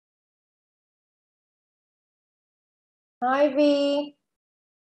Hi, V.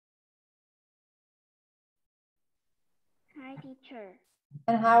 Hi, teacher.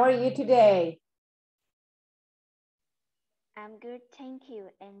 And how are you today? I'm good, thank you.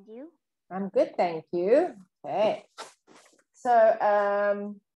 And you? I'm good, thank you. Okay.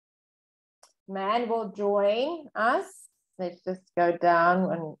 So, Man will join us. Let's just go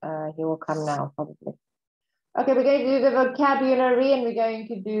down and he will come now, probably. Okay, we're going to do the vocabulary and we're going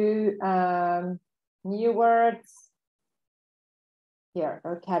to do new words. Here,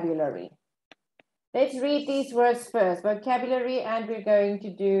 vocabulary. Let's read these words first. Vocabulary, and we're going to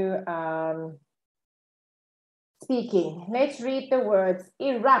do speaking. Let's read the words.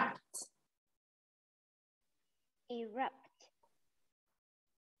 Erupt. Erupt.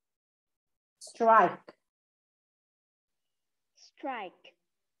 Strike. Strike.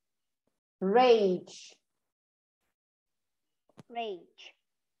 Rage. Rage.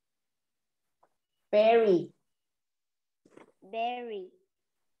 Bury. Bury.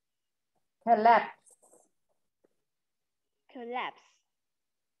 Collapse. Collapse.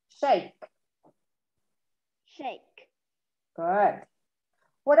 Shake. Shake. Good.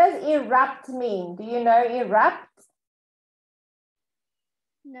 What does erupt mean? Do you know erupt?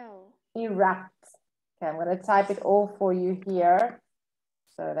 No. Erupt. Okay, I'm going to type it all for you here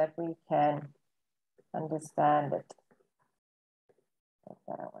so that we can understand it. Take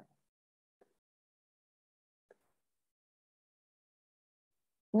that away.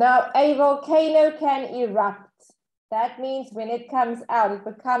 Now, a volcano can erupt. That means when it comes out, it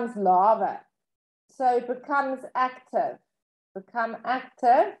becomes lava. So it becomes active. Become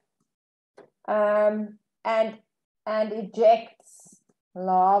active and ejects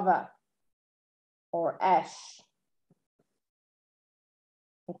lava or ash.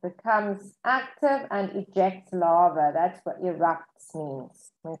 It becomes active and ejects lava. That's what erupts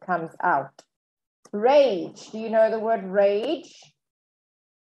means when it comes out. Rage. Do you know the word rage?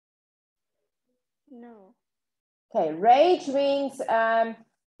 No. Okay, rage means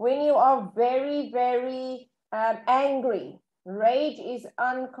when you are very, very angry. Rage is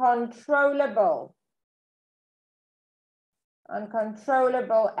uncontrollable.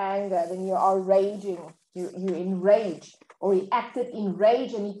 Uncontrollable anger. When you are raging, you enraged. Or he acted in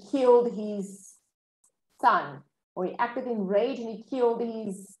rage and he killed his son. Or he acted in rage and he killed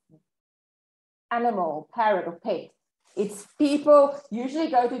his animal, parrot or pet. It's people usually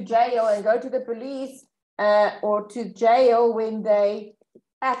go to jail and go to the police or to jail when they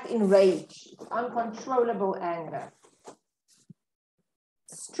act in rage. Uncontrollable anger.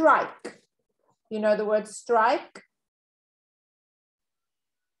 Strike. You know the word strike?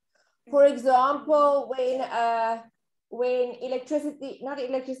 For example, when electricity, not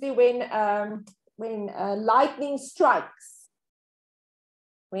electricity, when lightning strikes.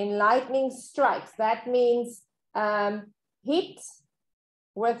 When lightning strikes, that means hit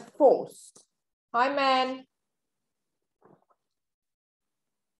with force. Hi, man.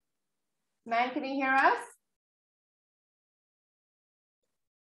 Man, can you hear us?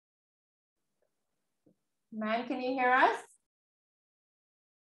 Man, can you hear us?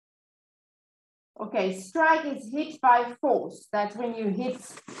 Okay, strike is hit by force. That's when you hit.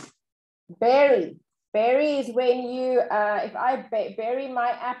 Bury. Bury is when you, if I bury my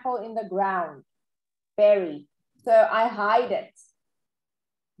apple in the ground. Bury. So I hide it.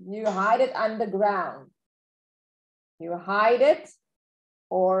 You hide it underground. You hide it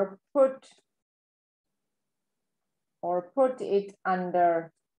or put it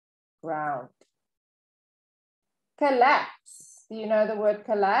underground. Collapse. Do you know the word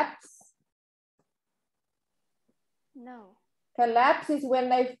collapse? No. Collapse is when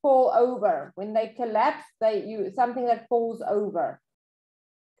they fall over. When they collapse, something that falls over.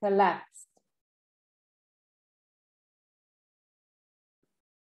 Collapse.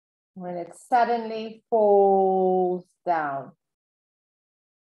 When it suddenly falls down.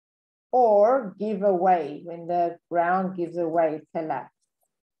 Or give away. When the ground gives away, collapse.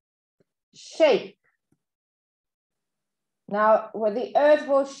 Shake. Now, when the earth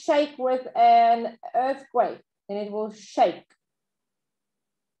will shake with an earthquake, then it will shake.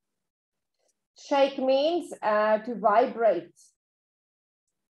 Shake means to vibrate.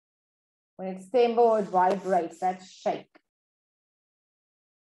 When it's stable, it vibrates. That's shake.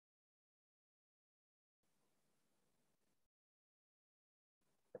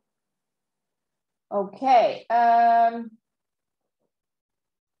 Okay. Yeah.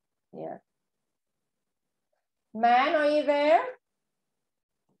 Man, are you there?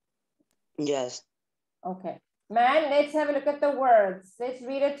 Yes. Okay. Man, let's have a look at the words. Let's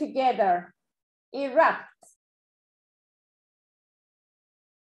read it together. Erupt.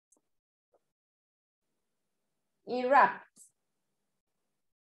 Erupt.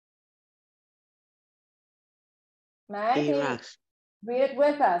 Man, can you Erupt. read it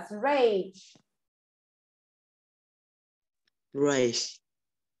with us? Rage. Race.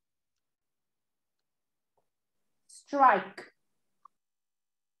 Strike.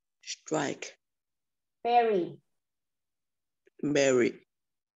 Strike. Bury. Bury.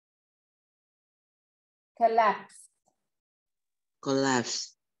 Collapse.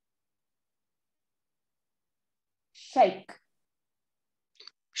 Collapse. Shake.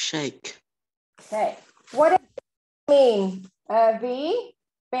 Shake. Okay. What does it mean? V.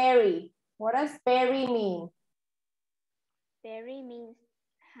 Bury. What does bury mean? Bury means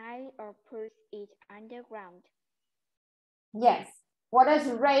hide or put it underground. Yes. What does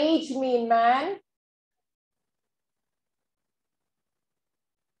rage mean, man?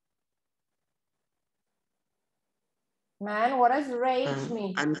 Man, what does rage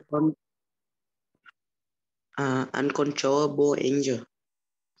mean? Uncontrollable anger.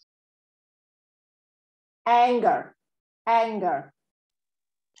 Anger. Anger.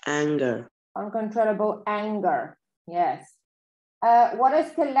 Anger. Uncontrollable anger. Yes. What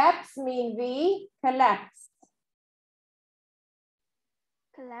does collapse mean, V? Collapse.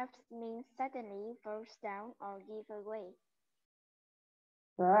 Collapse means suddenly falls down or give away.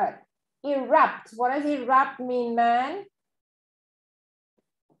 Good. Erupt. What does erupt mean, man?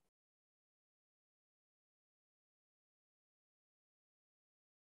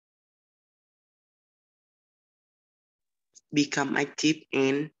 Become active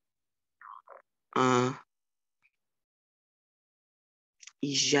and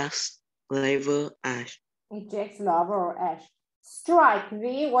eject lava ash. Ejects lava or ash. Strike,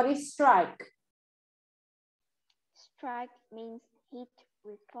 V. What is strike? Strike means hit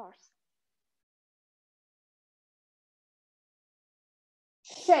with force.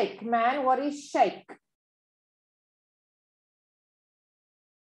 Shake, man. What is shake?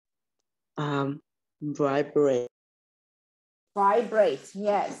 Vibrate. Vibrate.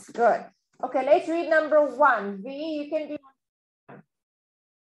 Yes, good. Okay, let's read number 1. V, you can do.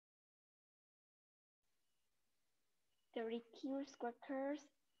 The recused workers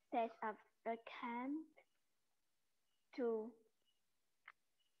set up a camp to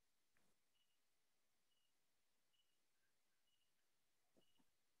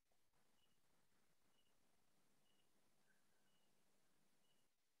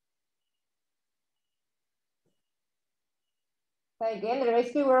So again, the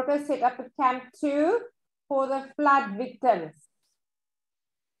rescue workers set up a camp 2 for the flood victims.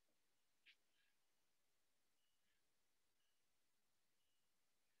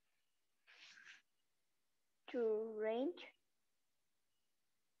 range.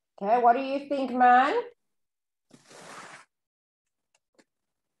 Okay, what do you think, man?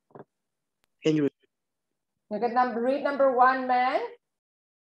 Can you Look at read number 1, man.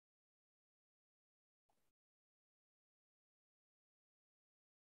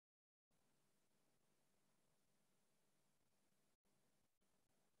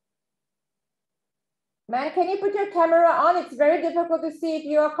 Man, can you put your camera on? It's very difficult to see if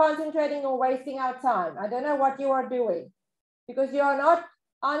you are concentrating or wasting our time. I don't know what you are doing because you are not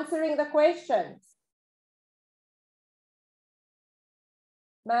answering the questions.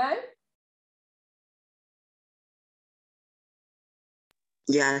 Man?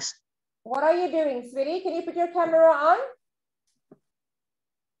 Yes. What are you doing, sweetie? Can you put your camera on?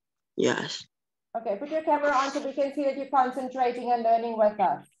 Yes. Okay, put your camera on so we can see that you're concentrating and learning with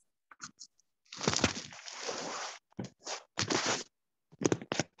us.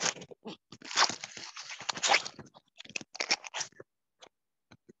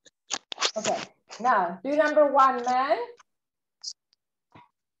 Okay, now do number 1, man.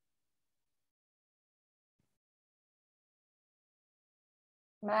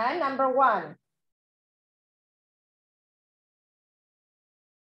 Man, number 1.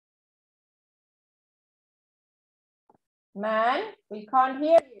 Man, we can't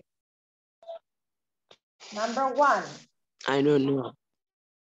hear you. Number 1. I don't know.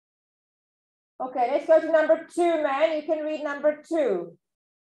 Okay, let's go to number 2, man. You can read number 2.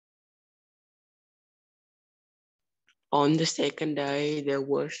 On the second day, there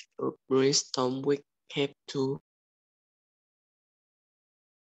was a brainstorm with help to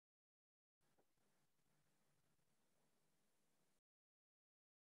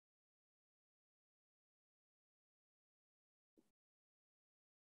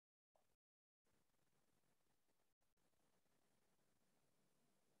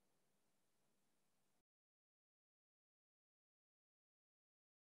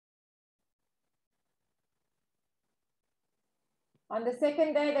On the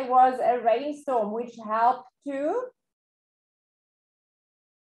second day, there was a rainstorm which helped to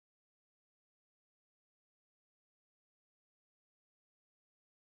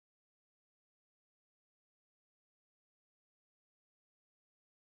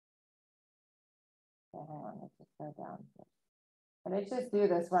hang on, let's just go down here. Let's just do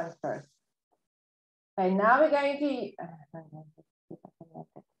this one first. Okay, now we're going to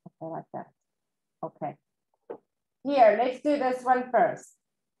like that. Okay. Here, let's do this one first.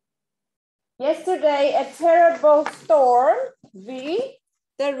 Yesterday, a terrible storm hit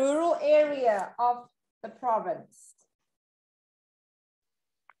the rural area of the province.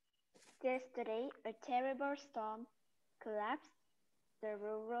 Yesterday, a terrible storm collapsed the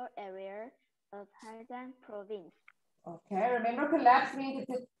rural area of Henan province. Okay, remember collapse means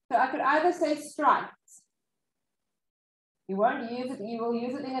it's so I could either say strike. You won't use it, you will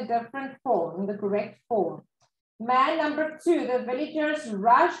use it in a different form, in the correct form. Man number 2, the villagers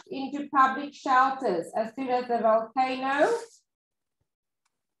rushed into public shelters as soon as the volcano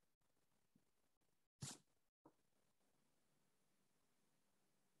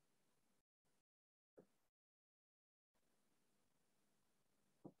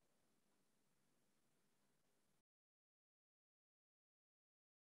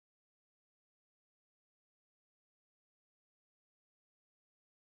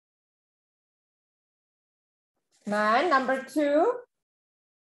Man number 2.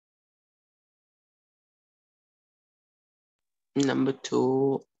 Number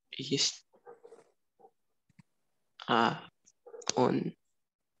 2 is on.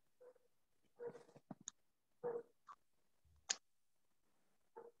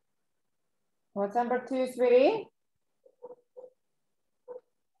 What's number 2, sweetie?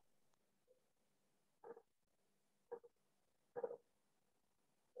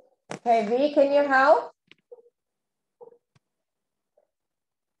 Okay, V, can you help?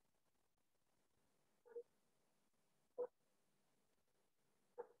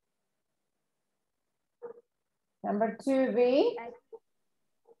 Number 2, V.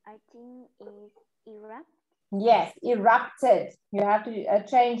 I think is erupt. Yes, erupted. You have to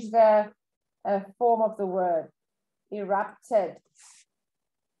change the form of the word. Erupted.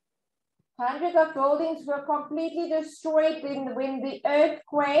 Hundreds of buildings were completely destroyed when the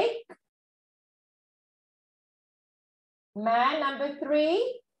earthquake. Man number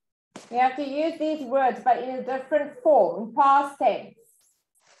 3. You have to use these words, but in a different form, in past tense.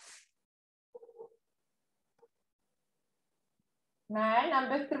 Man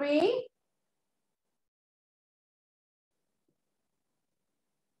number 3.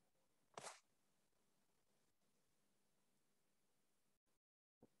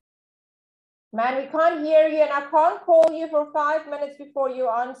 Man, we can't hear you and I can't call you for 5 minutes before you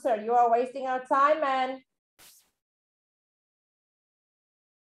answer. You are wasting our time, man.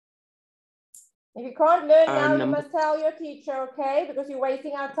 If you can't learn now, you must tell your teacher, okay? Because you're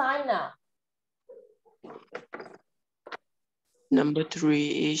wasting our time now. Number 3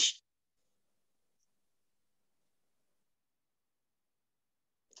 is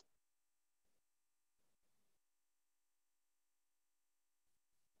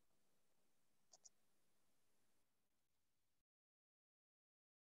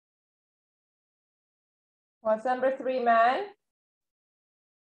What's number 3, man?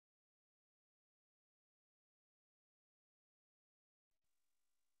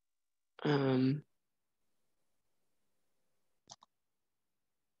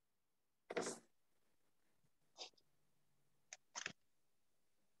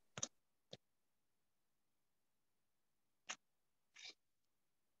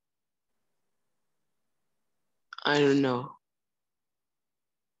 I don't know.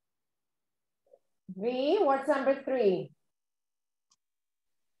 V, what's number 3?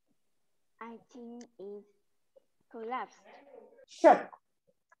 I think it collapsed. Shook.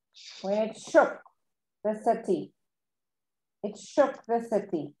 When it shook the city. It shook the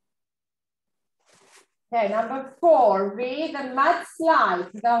city. Okay, number 4. V, the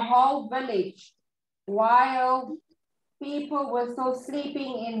mudslide, the whole village, while people were still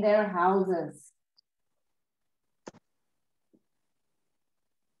sleeping in their houses.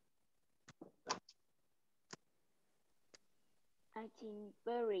 I think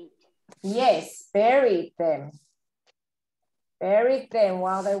buried. Yes, buried them. Buried them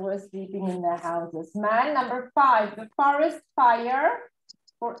while they were sleeping in their houses. Man number 5, the forest fire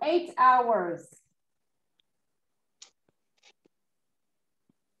for 8 hours.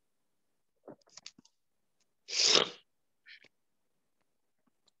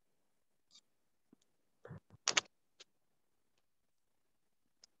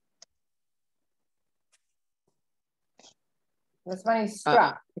 This one is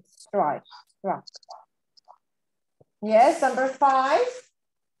struck. It's strike. Struck. Yes, number 5.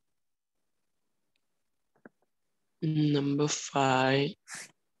 Number 5.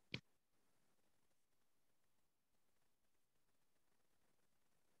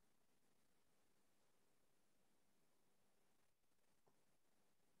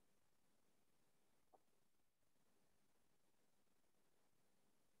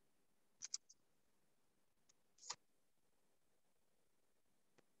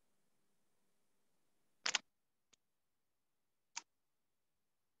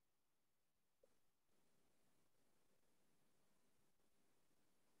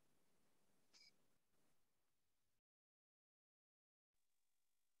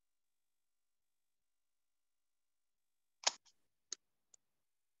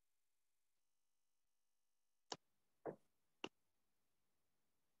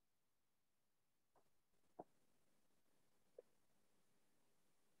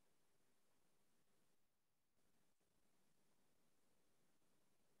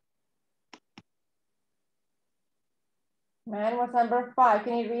 Man, what's number 5?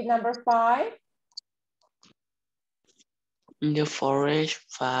 Can you read number 5? In the forest,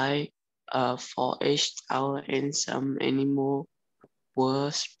 5 for each hour, and some animal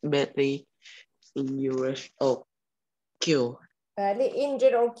was badly injured or killed. Badly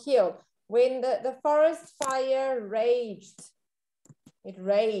injured or killed. When the forest fire raged. It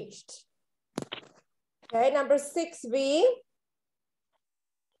raged. Okay, number 6B.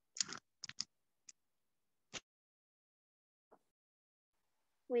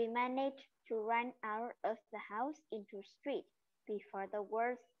 We managed to run out of the house into street before the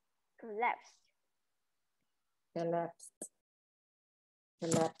walls collapsed.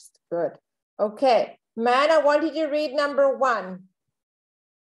 Collapsed. Good. Okay. Man, I want you to read number 1.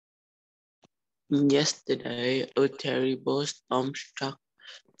 Yesterday, a terrible storm struck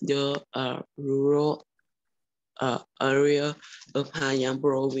the rural area of Hayam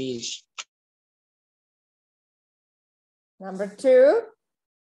province. Number 2.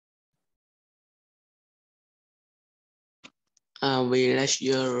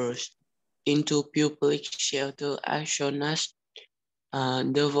 Villagers into public shelter as soon as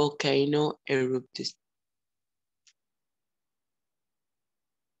the volcano erupted.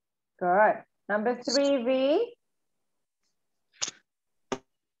 Good. Number 3B.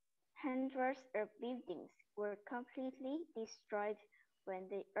 Hundreds of buildings were completely destroyed when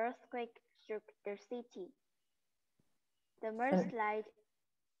the earthquake shook the city. The mudslide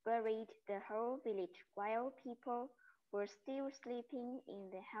buried the whole village while people were still sleeping in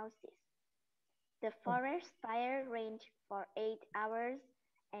the houses. The forest fire raged for 8 hours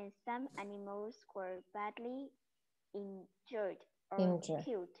and some animals were badly injured or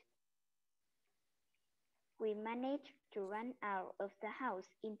killed. We managed to run out of the house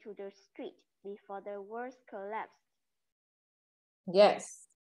into the street before the walls collapsed. Yes,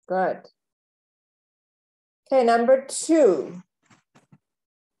 good. Okay, number 2.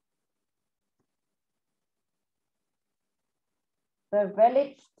 The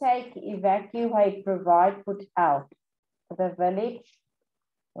village take, evacuate, provide, put out. The village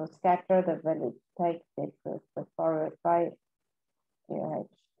or scatter the village, take, separate, the forest, by,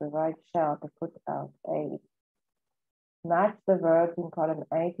 provide, shelter, put out, aid. Match the verbs in column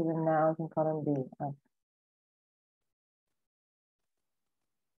A to the nouns in column B.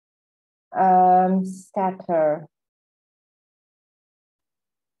 Scatter,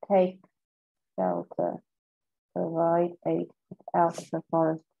 take, shelter, provide, aid, put out of the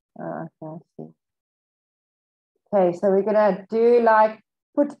forest. I can't see. Okay, so we're gonna do like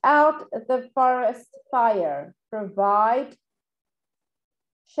put out the forest fire, provide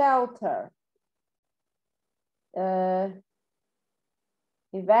shelter,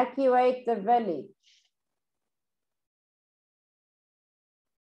 evacuate the village,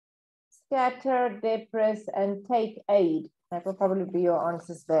 scatter, depress, and take aid. That will probably be your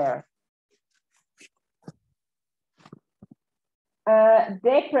answers there.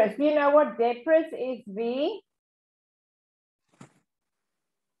 Depress, you know what depress is, V?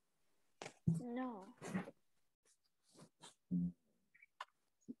 No.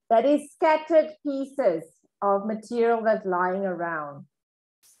 That is scattered pieces of material that's lying around.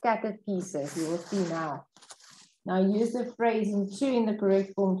 Scattered pieces, you will see now. Now use the phrase in 2 in the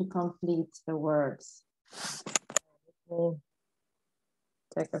correct form to complete the words. Let me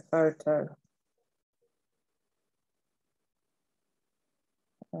take a photo.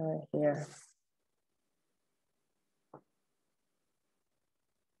 Here.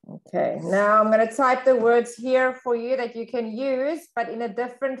 Okay, now I'm going to type the words here for you that you can use, but in a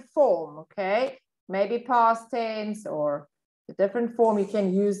different form, okay? Maybe past tense or a different form, you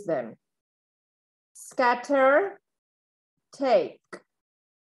can use them. Scatter, take,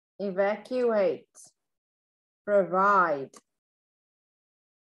 evacuate, provide,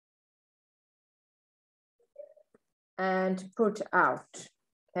 and put out.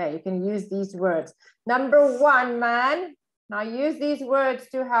 Okay, you can use these words. Number one, man. Now use these words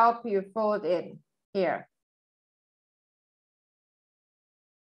to help you fill it in here.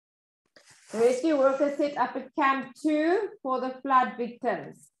 The rescue workers set up a camp 2 for the flood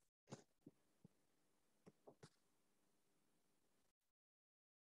victims.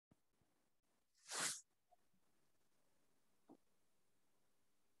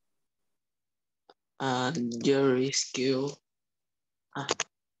 The rescue.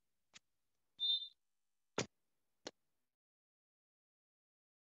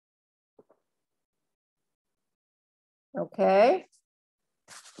 Okay.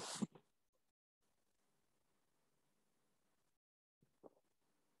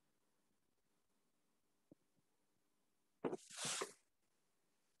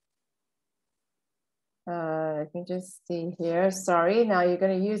 Let me just see here. Sorry, now you're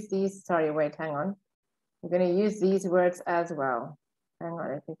going to use these. Sorry, wait, hang on. You're going to use these words as well. Hang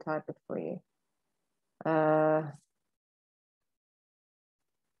on, let me type it for you.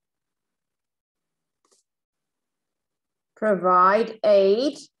 Provide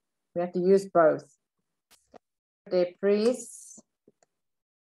aid. We have to use both. Debris.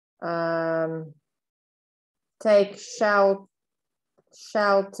 Take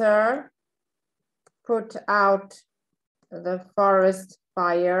shelter. Put out the forest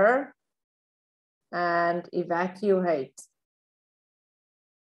fire. And evacuate.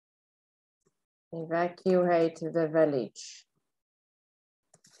 Evacuate the village.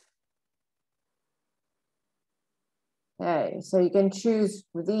 Okay, so you can choose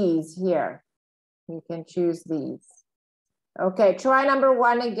these here. You can choose these. Okay, try number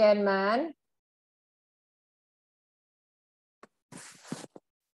one again, man.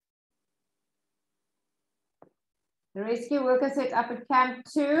 The rescue workers set up at camp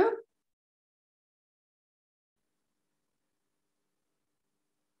 2.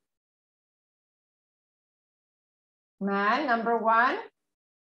 Man, number one.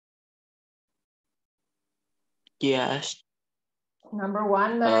 Yes. Number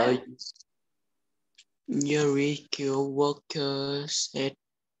one, man. The rescue workers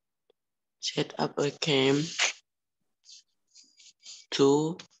set up a camp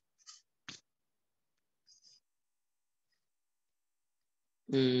 2.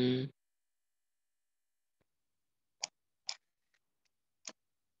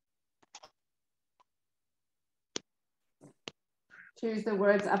 Choose the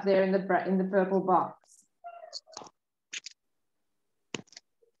words up there in the purple box.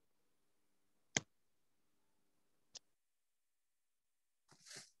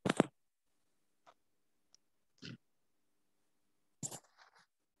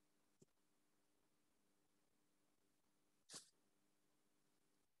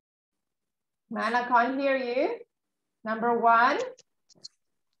 Man, I can't hear you. Number one.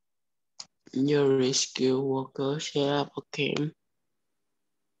 The rescue workers set up a camp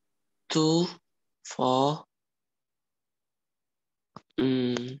 2 for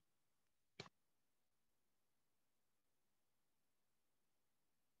V,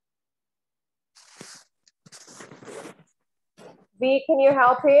 can you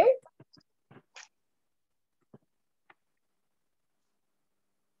help him?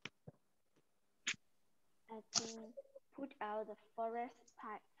 I think put out the forest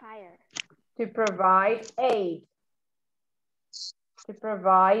fire. To provide aid. To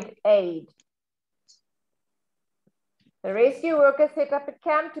provide aid. The rescue workers set up a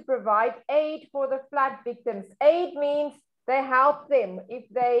camp to provide aid for the flood victims. Aid means they help them. If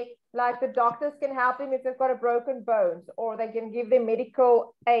they, like the doctors can help them if they've got a broken bones, or they can give them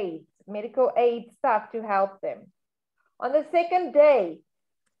medical aid stuff to help them. On the second day,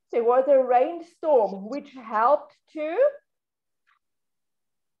 there was a rainstorm which helped to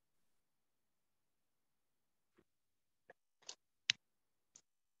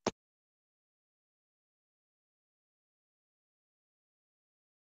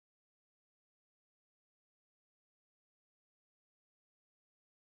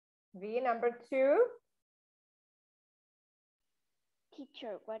V, number 2.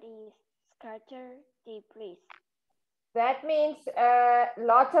 Teacher, what is scatter debris? That means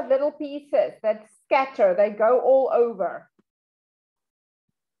lots of little pieces that scatter, they go all over.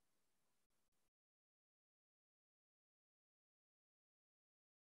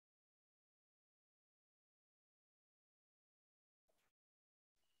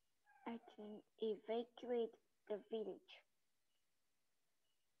 I can evacuate the village.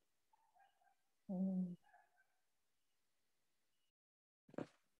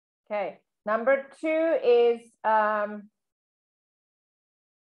 Okay, number 2 is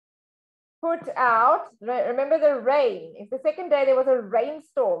put out. Remember the rain. If the second day there was a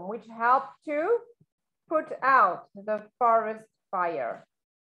rainstorm, which helped to put out the forest fire.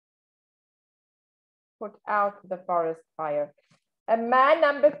 Put out the forest fire. A man,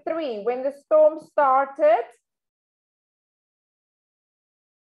 number 3, when the storm started.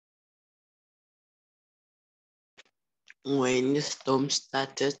 When the storm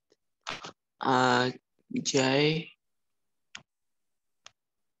started, Jay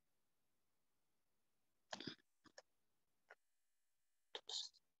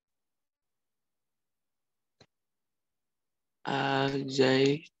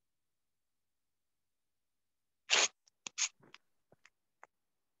Jay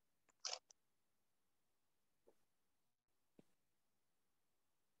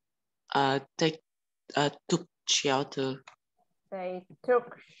took shelter. They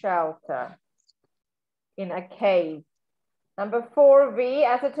took shelter in a cave. Number 4V,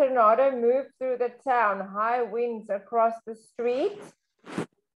 as a tornado moved through the town, high winds across the street.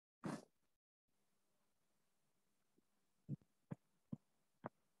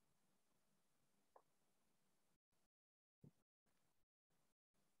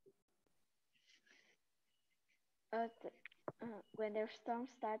 When the storm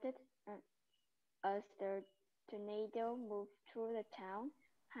started, as the tornado moved through the town,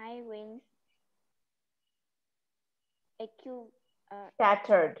 high winds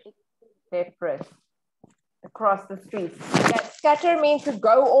Scattered debris across the streets. Yeah, scatter means to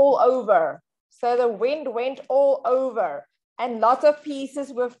go all over. So the wind went all over and lots of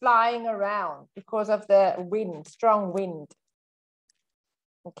pieces were flying around because of the wind, strong wind.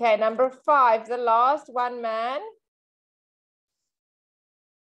 Okay, number 5, the last one, man.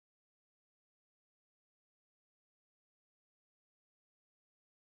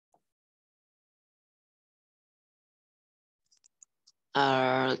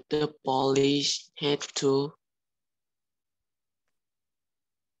 The police had to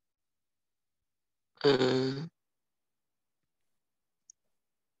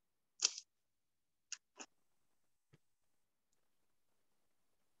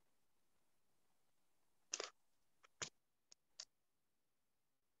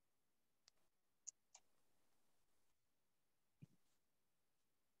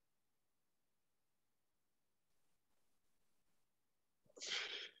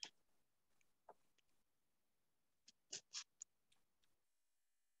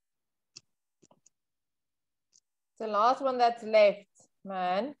The last one that's left,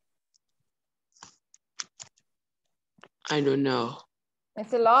 man. I don't know. It's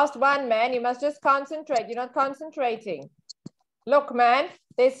the last one, man. You must just concentrate. You're not concentrating. Look, man,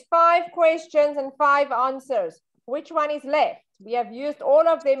 there's 5 questions and 5 answers. Which one is left? We have used all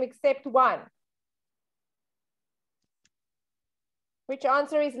of them except one. Which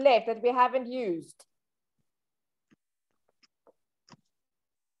answer is left that we haven't used?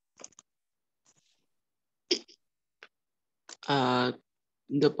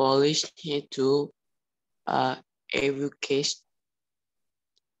 The police had to evacuate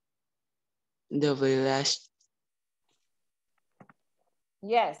the village.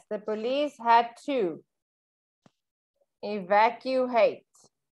 Yes, the police had to evacuate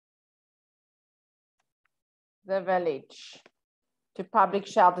the village to public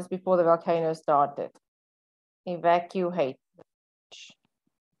shelters before the volcano started. Evacuate.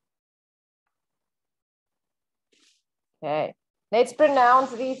 Okay, let's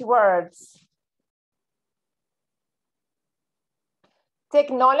pronounce these words.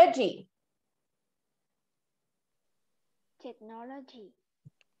 Technology. Technology.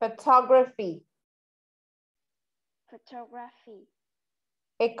 Photography. Photography.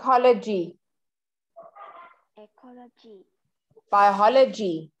 Ecology. Ecology.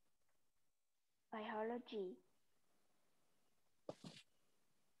 Biology. Biology.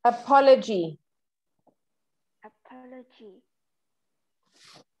 Apology. Apology.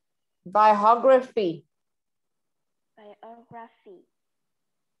 Biography. Biography.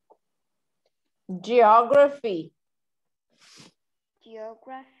 Geography.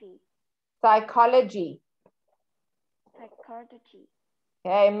 Geography. Psychology. Psychology.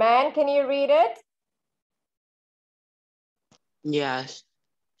 Okay, man, can you read it? Yes.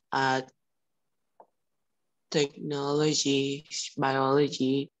 Technology,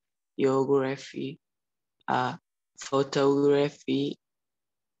 biology, geography, photography,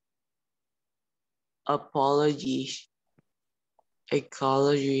 apologies,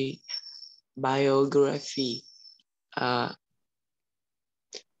 ecology, biography,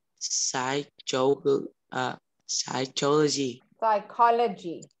 psychology. Psychology.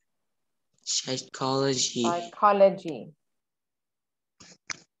 Psychology. Psychology.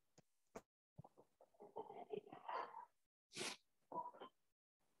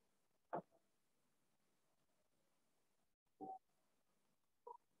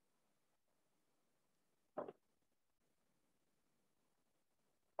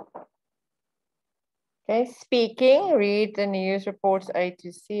 Okay, speaking, read the news reports A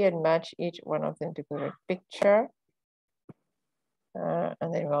to C and match each one of them to correct picture.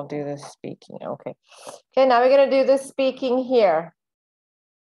 And then we'll do the speaking. Okay. Okay, now we're going to do the speaking here.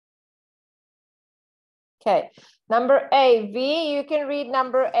 Okay, number A. V, you can read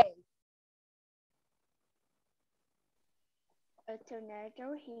number A. A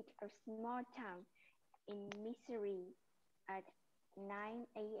tornado hit a small town in Missouri at 9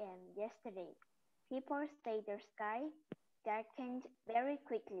 a.m. yesterday. People say the sky darkened very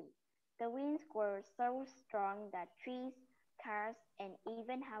quickly. The winds were so strong that trees, cars, and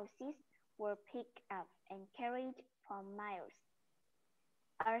even houses were picked up and carried for miles.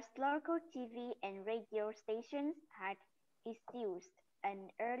 Our local TV and radio stations had issued an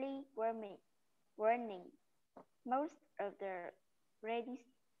early warning. Most of the residents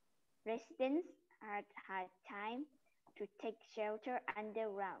had had time to take shelter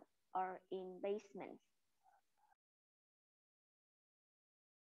underground or in basements.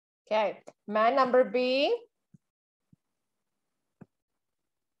 Okay, man number B.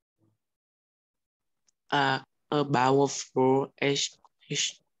 A powerful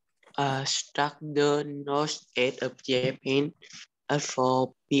struck the northeast of Japan at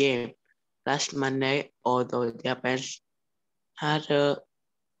 4 p.m. last Monday, although Japan had a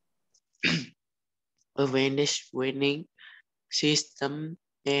winning system.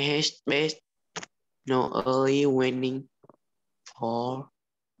 There has been no early warning for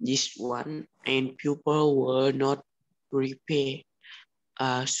this one, and people were not prepared.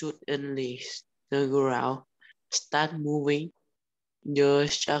 Suddenly, the ground started moving. The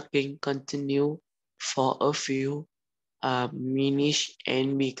shocking continued for a few minutes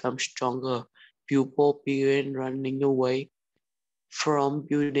and became stronger. People began running away from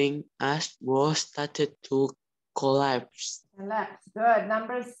building as walls started to collapse. Collapse, good.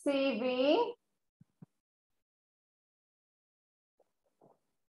 Number C, V.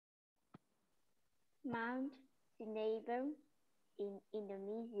 Mount Sinabung in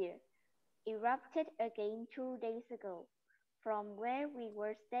Indonesia erupted again 2 days ago. From where we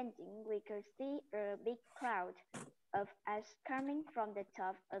were standing, we could see a big cloud of ash coming from the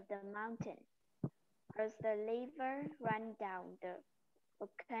top of the mountain. As the lava ran down the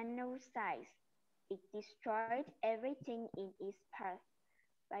volcano's sides, it destroyed everything in its path.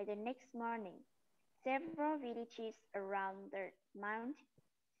 By the next morning, several villages around the Mount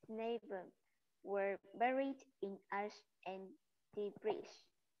Sinabung were buried in ash and debris.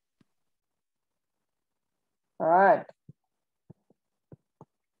 Good.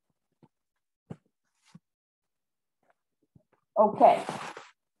 Okay.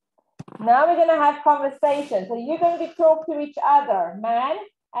 Now we're going to have conversation. So you're going to talk to each other, man,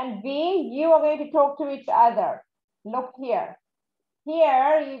 and V, you are going to talk to each other. Look here.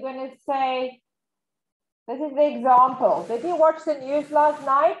 Here, you're going to say, this is the example. Did you watch the news last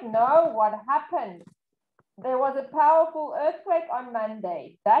night? No, what happened? There was a powerful earthquake on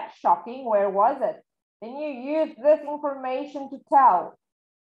Monday. That's shocking. Where was it? Then you use this information to tell.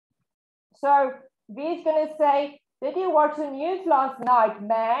 So V is going to say, did you watch the news last night,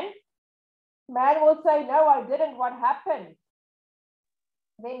 man? Man will say, no, I didn't. What happened?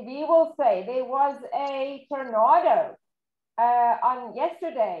 Then V will say, there was a tornado on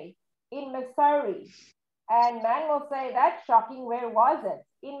yesterday in Missouri. And man will say, that's shocking. Where was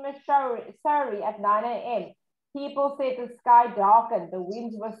it? In Missouri at 9 a.m. People said the sky darkened. The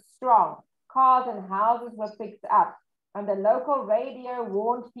winds were strong. Cars and houses were picked up. And the local radio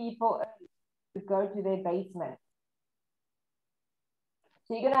warned people to go to their basement.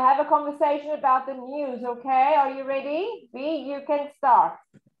 So you're going to have a conversation about the news, okay? Are you ready? V, you can start.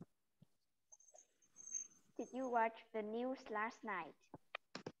 Did you watch the news last night?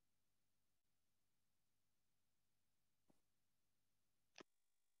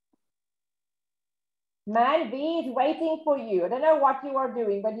 Man, V is waiting for you. I don't know what you are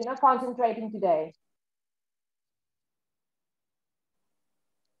doing, but you're not concentrating today.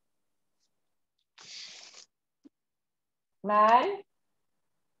 Man?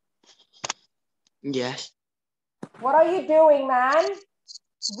 Yes. What are you doing, man?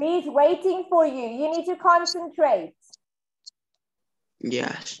 V is waiting for you. You need to concentrate.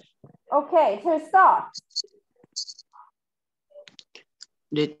 Yes. Okay, so start.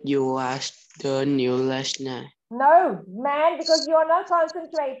 Did you watch the news last night? No, man, because you are not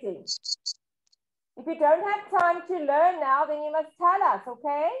concentrating. If you don't have time to learn now, then you must tell us,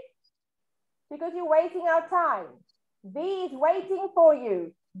 okay? Because you're wasting our time. V is waiting for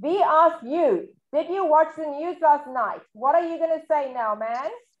you. V asked you, did you watch the news last night? What are you going to say now,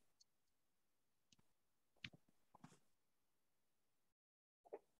 man?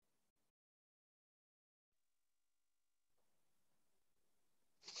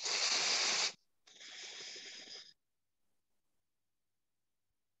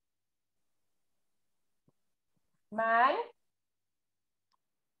 Man?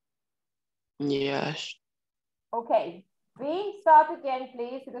 Yes. Okay. V, start again,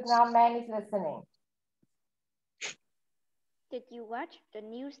 please, because now man is listening. Did you watch the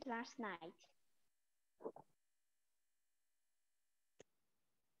news last night?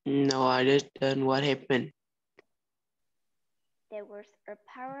 No, I didn't. What happened? There was a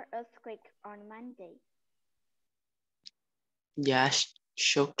power earthquake on Monday. Just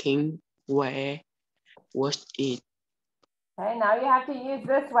shocking. Where was it? Okay, now you have to use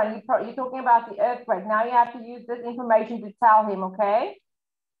this one. You're talking about the earthquake. Now you have to use this information to tell him, okay?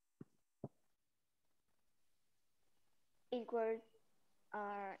 It was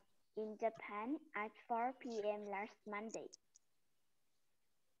in Japan at 4 p.m. last Monday.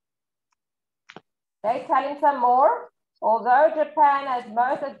 Okay, tell him some more. Although Japan has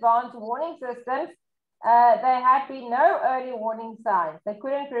most advanced warning systems, there had been no early warning signs. They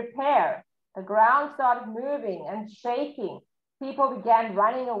couldn't prepare. The ground started moving and shaking. People began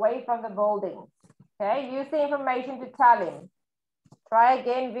running away from the buildings. Okay, use the information to tell him. Try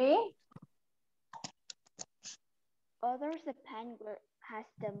again, V. Although Japan has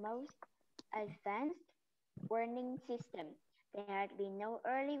the most advanced warning system, there had been no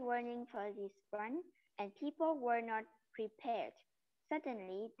early warning for this one, and people were not prepared.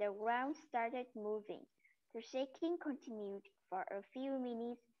 Suddenly, the ground started moving. The shaking continued for a few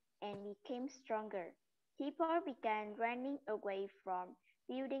minutes and became stronger. People began running away from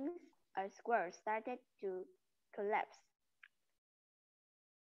buildings. A square started to collapse.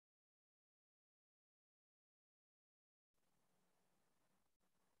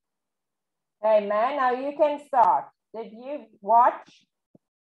 Hey, man, now you can start. Did you watch?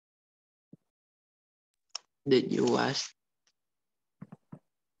 Did you watch?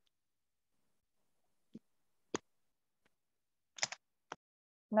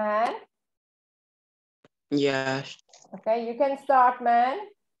 Man? Yes. Okay, you can start, man.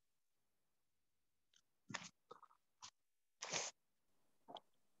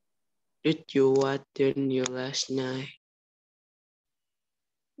 Did you watch the news last night?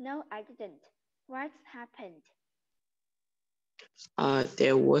 No, I didn't. What happened?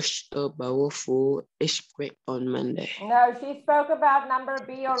 There was a powerful earthquake on Monday. No, she spoke about number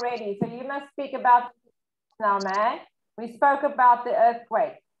B already. So you must speak about now, man. We spoke about the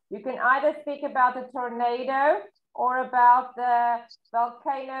earthquake. You can either speak about the tornado or about the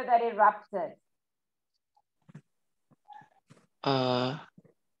volcano that erupted.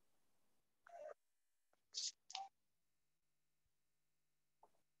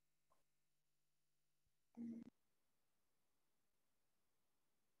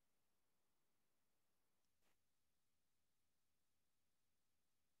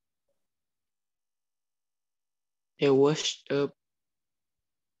 There was a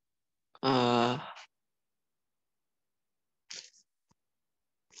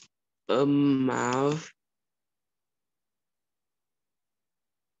mouth.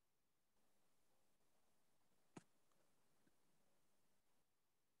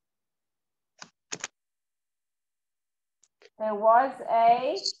 There was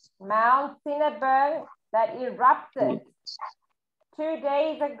a Mount Cinnabon that erupted 2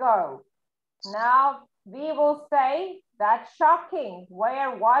 days ago. Now we will say that's shocking.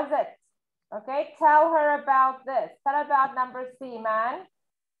 Where was it? Okay, tell her about this. Tell about number C, man.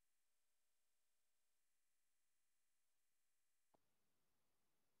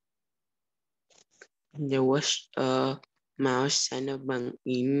 There was a Mount Cinnabon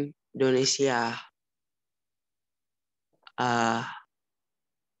in Indonesia.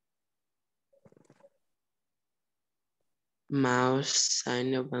 Mount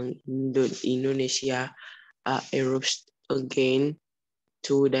Cinnabon in Indonesia erupted again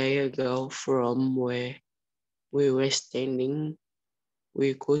 2 days ago. From where we were standing,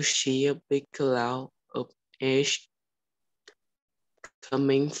 we could see a big cloud of ash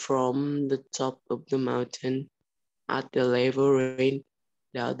coming from the top of the mountain at the level rain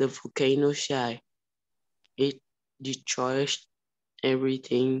down the volcano side. It destroyed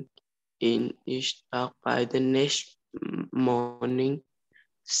everything in its dark by the next morning.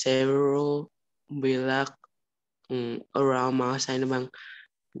 several villages around Mount Sinai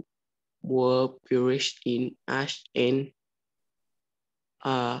were perished in ash and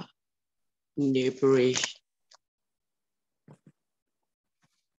debris.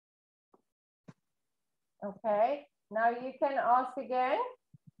 Okay, now you can ask again.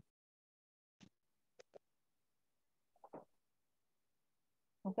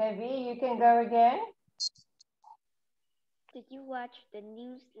 Okay, V, you can go again. Did you watch the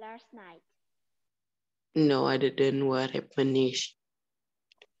news last night? No, I didn't. What happened is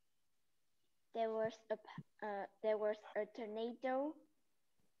There was a tornado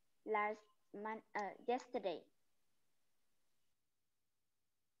yesterday.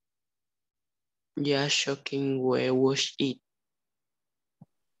 yeah, shocking. Where was it?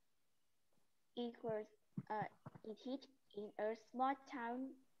 It hit in a small town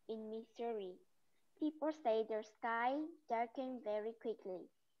in Missouri. People say the sky darkened very quickly.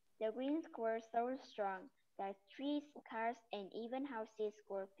 The winds were so strong that trees, cars, and even houses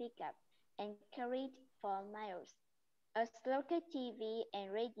were picked up and carried for miles. A local TV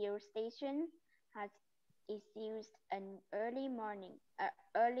and radio station has issued an early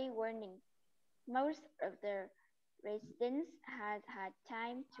warning. Most of the residents had had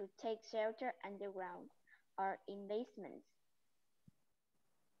time to take shelter underground or in basements.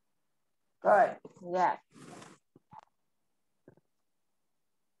 Good, yeah.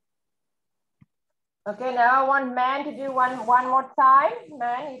 Okay, now I want Man to do one more time.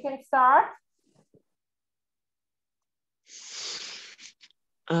 Man, you can start.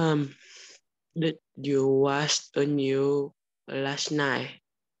 Did you watch the news last night?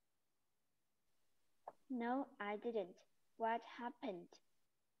 No, I didn't. What happened?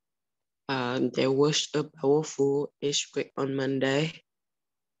 There was a powerful earthquake on Monday.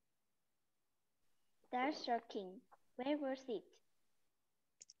 That's shocking. Where was it?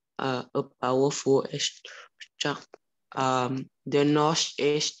 A powerful earthquake. The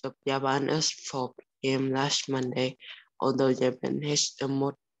northeast of Japan at 4 p.m. last Monday, although Japan has a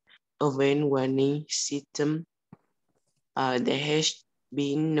more event warning system. There has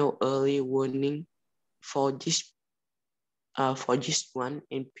been no early warning for this one,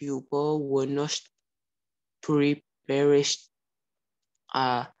 and people were not prepared.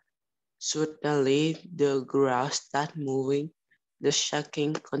 Suddenly, the ground started moving. The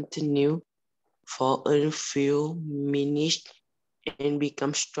shaking continued for a few minutes and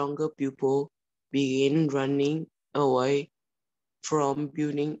became stronger. People began running away from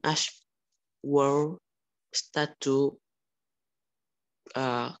buildings as world started to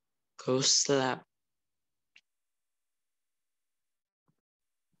collapse.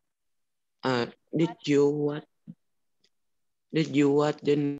 Did you watch the